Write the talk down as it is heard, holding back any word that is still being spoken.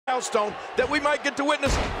milestone that we might get to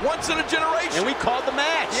witness once in a generation. And we called the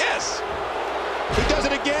match. Yes. He does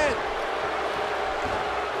it again.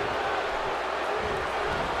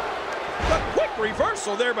 A quick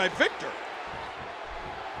reversal there by Victor.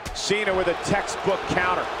 Cena with a textbook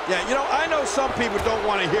counter. Yeah, you know, I know some people don't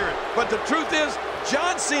want to hear it, but the truth is,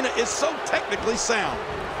 John Cena is so technically sound.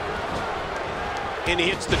 And he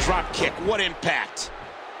hits the drop kick. What impact.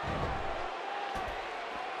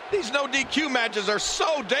 These no DQ matches are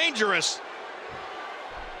so dangerous.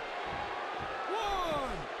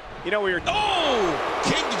 You know where you're... Oh!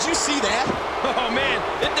 King, did you see that? Oh, man,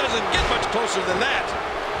 it doesn't get much closer than that.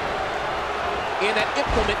 And that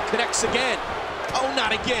implement connects again. Oh,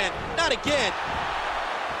 not again. Not again.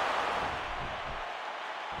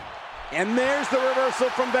 And there's the reversal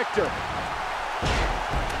from Victor.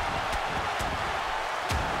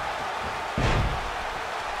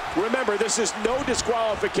 Remember, this is no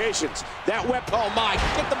disqualifications. That weapon... Oh, my.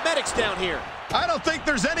 Get the medics down here. I don't think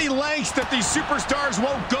there's any lengths that these superstars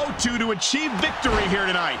won't go to achieve victory here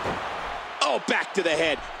tonight. Oh, back to the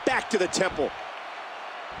head. Back to the temple.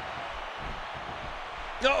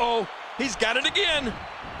 Uh-oh. He's got it again.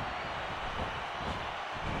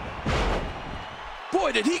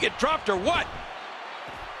 Boy, did he get dropped or what?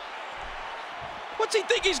 What's he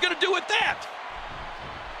think he's going to do with that?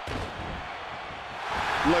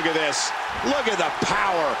 Look at this. Look at the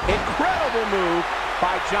power. Incredible move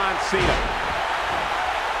by John Cena.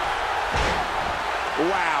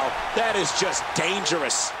 Wow, that is just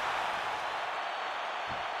dangerous.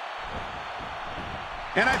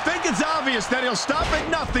 And I think it's obvious that he'll stop at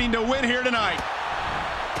nothing to win here tonight.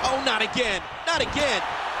 Oh, not again. Not again.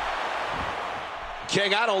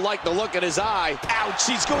 King, I don't like the look in his eye. Ouch,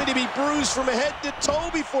 he's going to be bruised from head to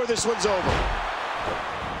toe before this one's over.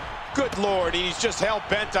 Good Lord, he's just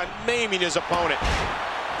hell-bent on maiming his opponent.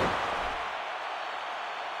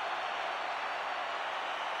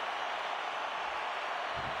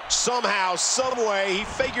 Somehow, someway, he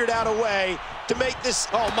figured out a way to make this...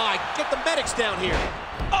 Oh, my, get the medics down here.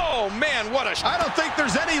 Oh, man, what a... I don't think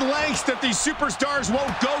there's any lengths that these superstars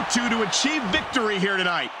won't go to achieve victory here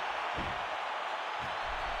tonight.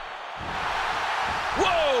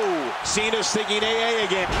 Whoa! Cena's thinking AA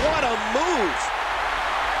again. What a move!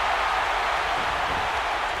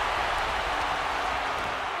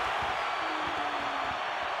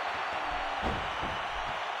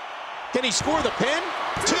 Can he score the pin?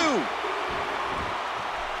 2.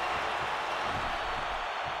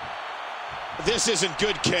 This isn't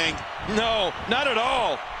good, King. No, not at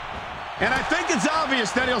all. And I think it's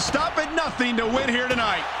obvious that he'll stop at nothing to win here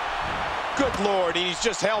tonight. Good Lord, he's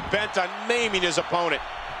just hell-bent on maiming his opponent.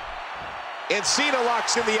 And Cena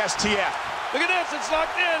locks in the STF. Look at this, it's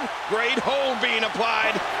locked in. Great hold being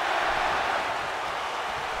applied.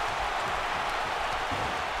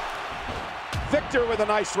 Victor with a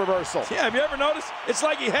nice reversal. Yeah, have you ever noticed? It's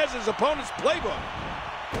like he has his opponent's playbook.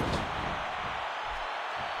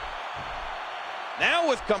 Now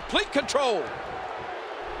with complete control.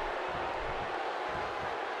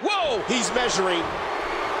 Whoa! He's measuring.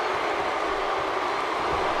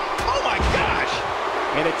 Oh my gosh!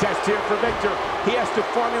 And a test here for Victor. He has to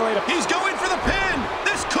formulate a... He's going for the pin!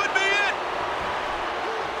 This could be it!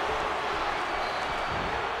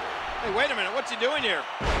 Hey, wait a minute, what's he doing here?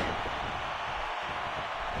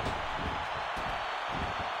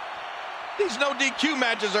 These no DQ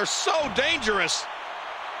matches are so dangerous.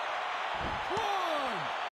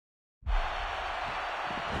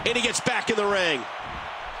 And he gets back in the ring.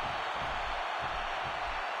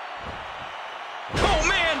 Oh,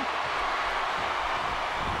 man!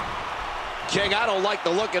 King, I don't like the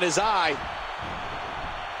look in his eye.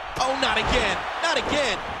 Oh, not again. Not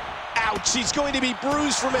again. Ouch, he's going to be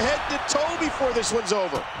bruised from head to toe before this one's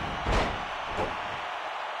over.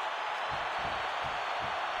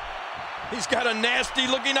 He's got a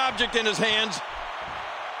nasty-looking object in his hands.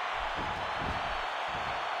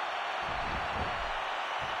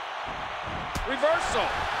 Reversal.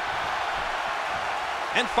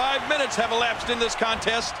 And 5 minutes have elapsed in this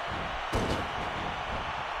contest.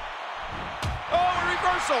 Oh, a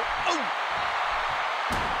reversal. Oh.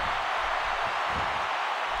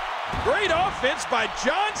 Great offense by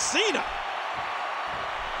John Cena.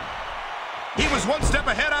 He was one step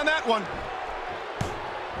ahead on that one.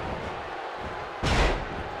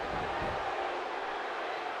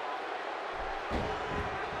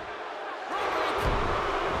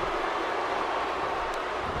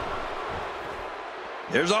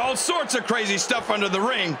 There's all sorts of crazy stuff under the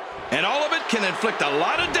ring, and all of it can inflict a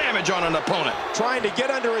lot of damage on an opponent. Trying to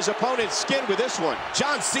get under his opponent's skin with this one.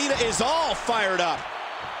 John Cena is all fired up.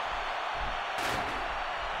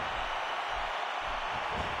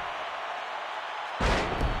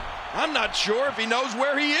 I'm not sure if he knows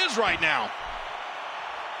where he is right now.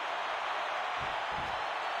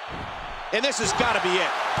 And this has got to be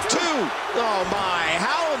it. 2. Oh, my.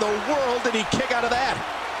 How in the world did he kick out of that?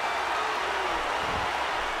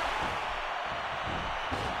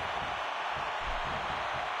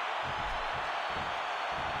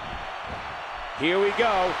 Here we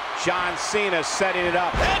go. John Cena setting it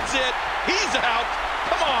up. That's it. He's out.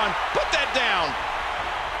 Come on, put that down.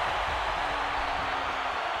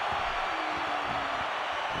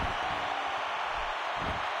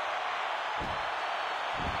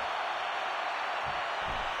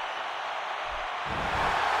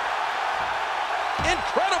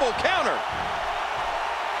 Incredible counter.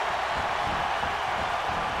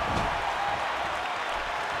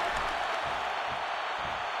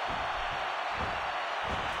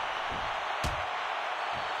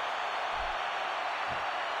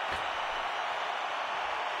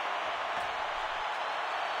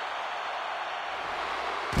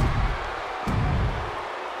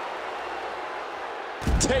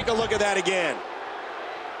 Take a look at that again. 1,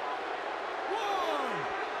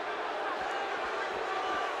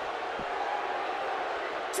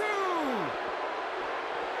 2,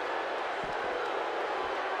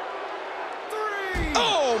 3.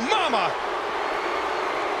 Oh, mama!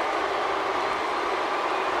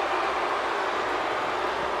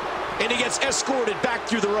 And he gets escorted back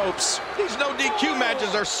through the ropes. These no DQ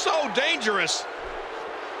matches are so dangerous.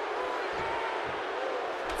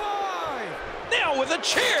 5. Now with a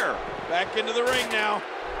chair. Back into the ring now.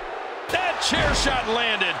 That chair shot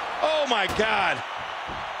landed. Oh, my God.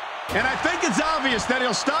 And I think it's obvious that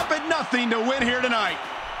he'll stop at nothing to win here tonight.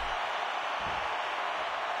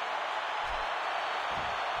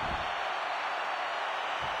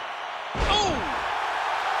 Oh!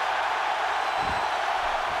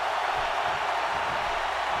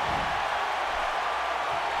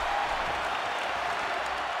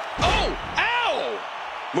 Oh! Ow!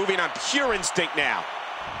 Moving on pure instinct now.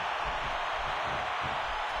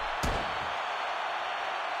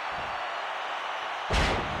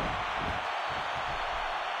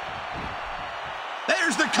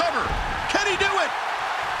 There's the cover. Can he do it?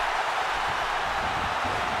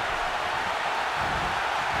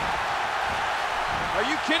 Are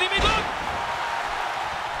you kidding me? Look!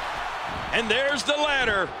 And there's the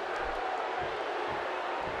ladder.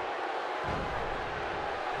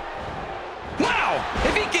 Wow!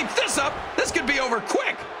 If he keeps this up, this could be over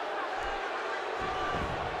quick.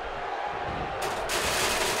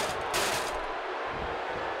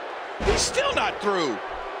 He's still not through.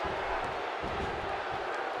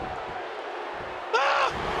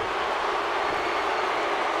 Ah!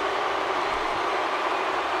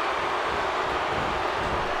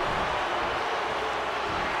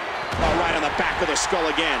 Oh, right on the back of the skull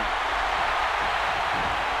again.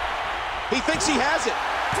 He thinks he has it.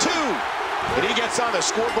 2. And he gets on the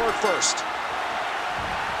scoreboard first.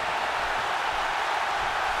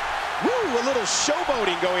 Woo, a little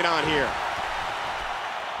showboating going on here.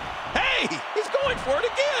 Hey, he's going for it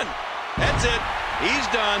again. That's it. He's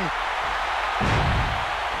done.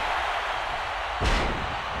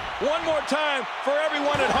 One more time for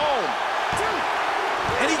everyone at home.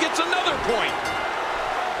 And he gets another point.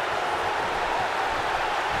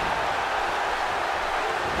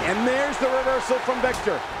 And there's the reversal from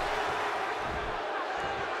Victor.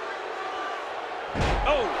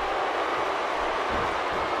 Oh.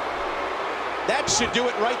 That should do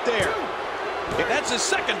it right there. That's his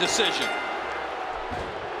second decision.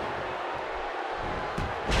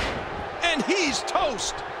 And he's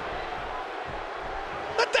toast.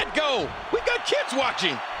 Let that go. We've got kids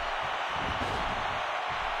watching.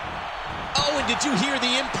 Oh, and did you hear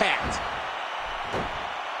the impact?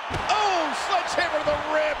 Oh, sledgehammer to the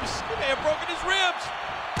ribs. He may have broken his ribs.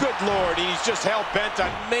 Good Lord, he's just hell-bent on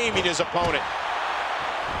maiming his opponent.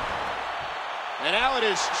 And now it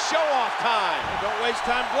is show-off time. Don't waste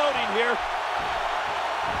time gloating here.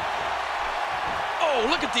 Oh,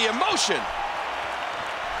 look at the emotion.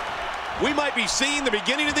 We might be seeing the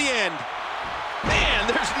beginning of the end. Man,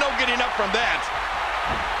 there's no getting up from that.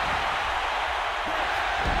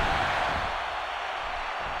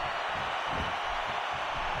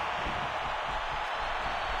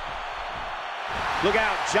 Look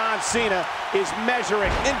out, John Cena is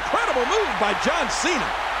measuring. Incredible move by John Cena.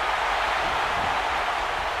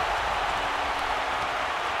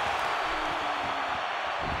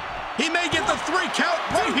 He may get the 3 count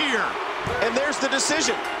right here. And there's the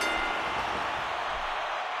decision.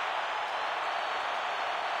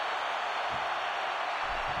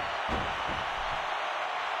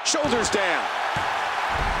 Shoulders down.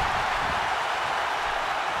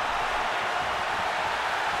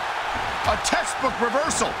 Oh, A textbook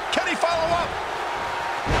reversal. Can he follow up?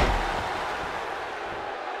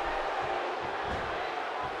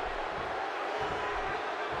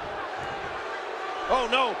 Oh,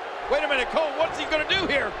 no. Wait a minute, Cole. What's he going to do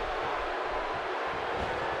here?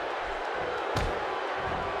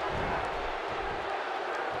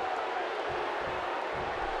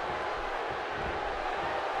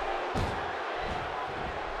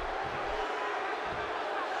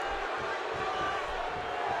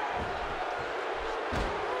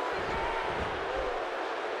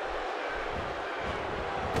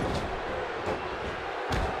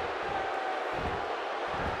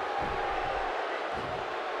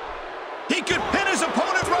 He could pin his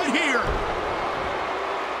opponent right here.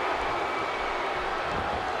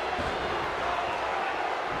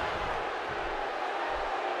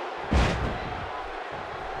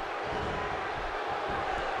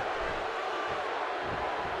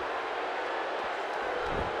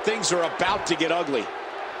 Things are about to get ugly.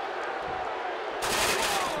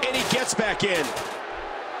 And he gets back in.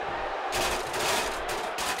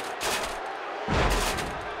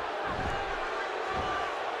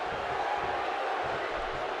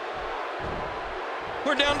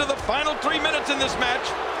 We're down to the final 3 minutes in this match.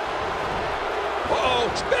 Uh-oh,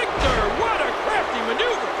 Victor, what a crafty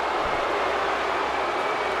maneuver.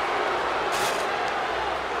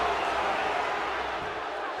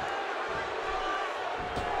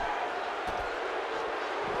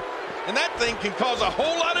 And that thing can cause a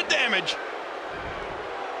whole lot of damage.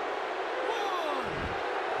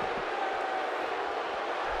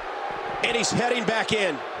 And he's heading back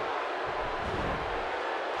in.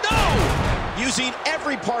 Using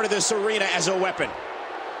every part of this arena as a weapon.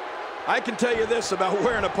 I can tell you this about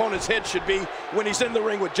where an opponent's head should be when he's in the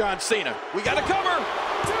ring with John Cena. We got to cover.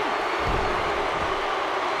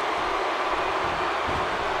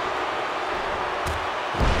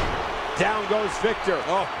 Down goes Victor.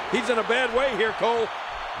 Oh, he's in a bad way here, Cole.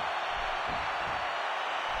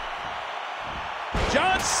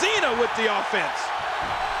 John Cena with the offense.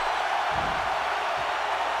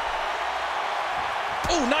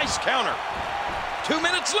 Oh, nice counter. 2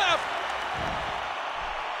 minutes left.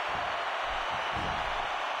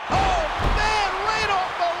 Oh, man, right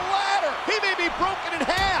off the ladder. He may be broken in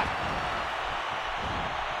half.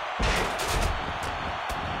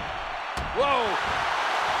 Whoa.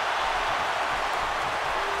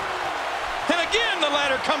 And again, the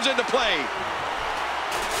ladder comes into play.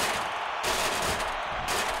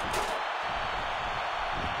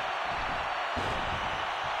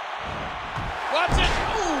 Watch it.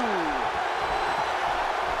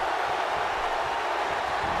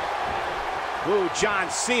 Ooh, John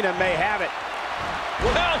Cena may have it.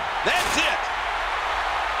 Well, that's it.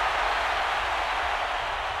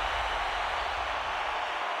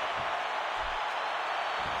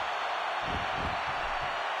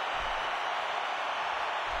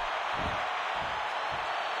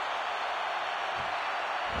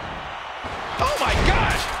 Oh, my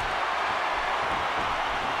gosh.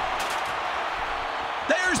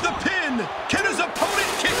 There's the pin. Can his opponent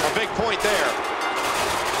kick? A big point there.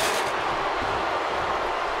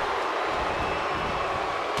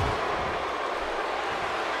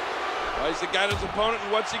 He's got his opponent,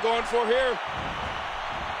 and what's he going for here?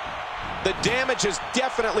 The damage has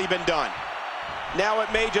definitely been done. Now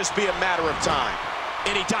it may just be a matter of time.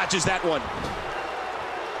 And he dodges that one.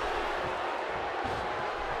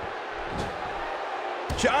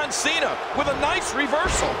 John Cena with a nice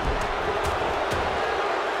reversal.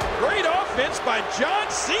 Great offense by John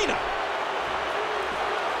Cena.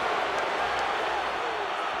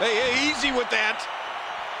 Hey, easy with that.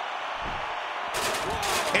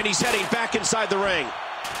 And he's heading back inside the ring.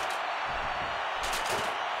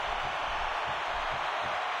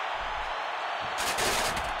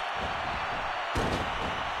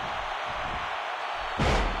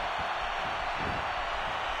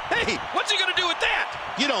 Hey, what's he gonna do with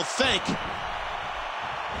that? You don't think.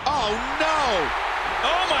 Oh, no.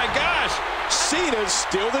 Oh, my gosh. Cena's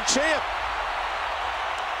still the champ.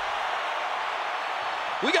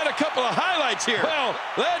 We got a couple of highlights here. Well,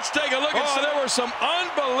 let's take a look at some. There were some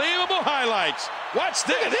unbelievable highlights. Watch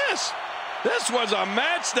this. Look at this. This was a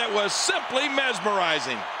match that was simply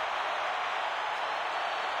mesmerizing.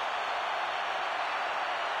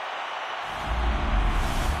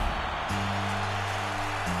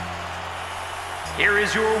 Here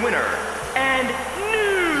is your winner and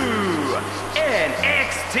new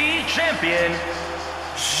NXT champion,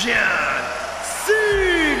 John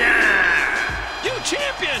Cena. You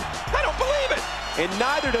champion! I don't believe it! And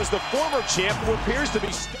neither does the former champ, who appears to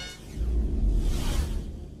be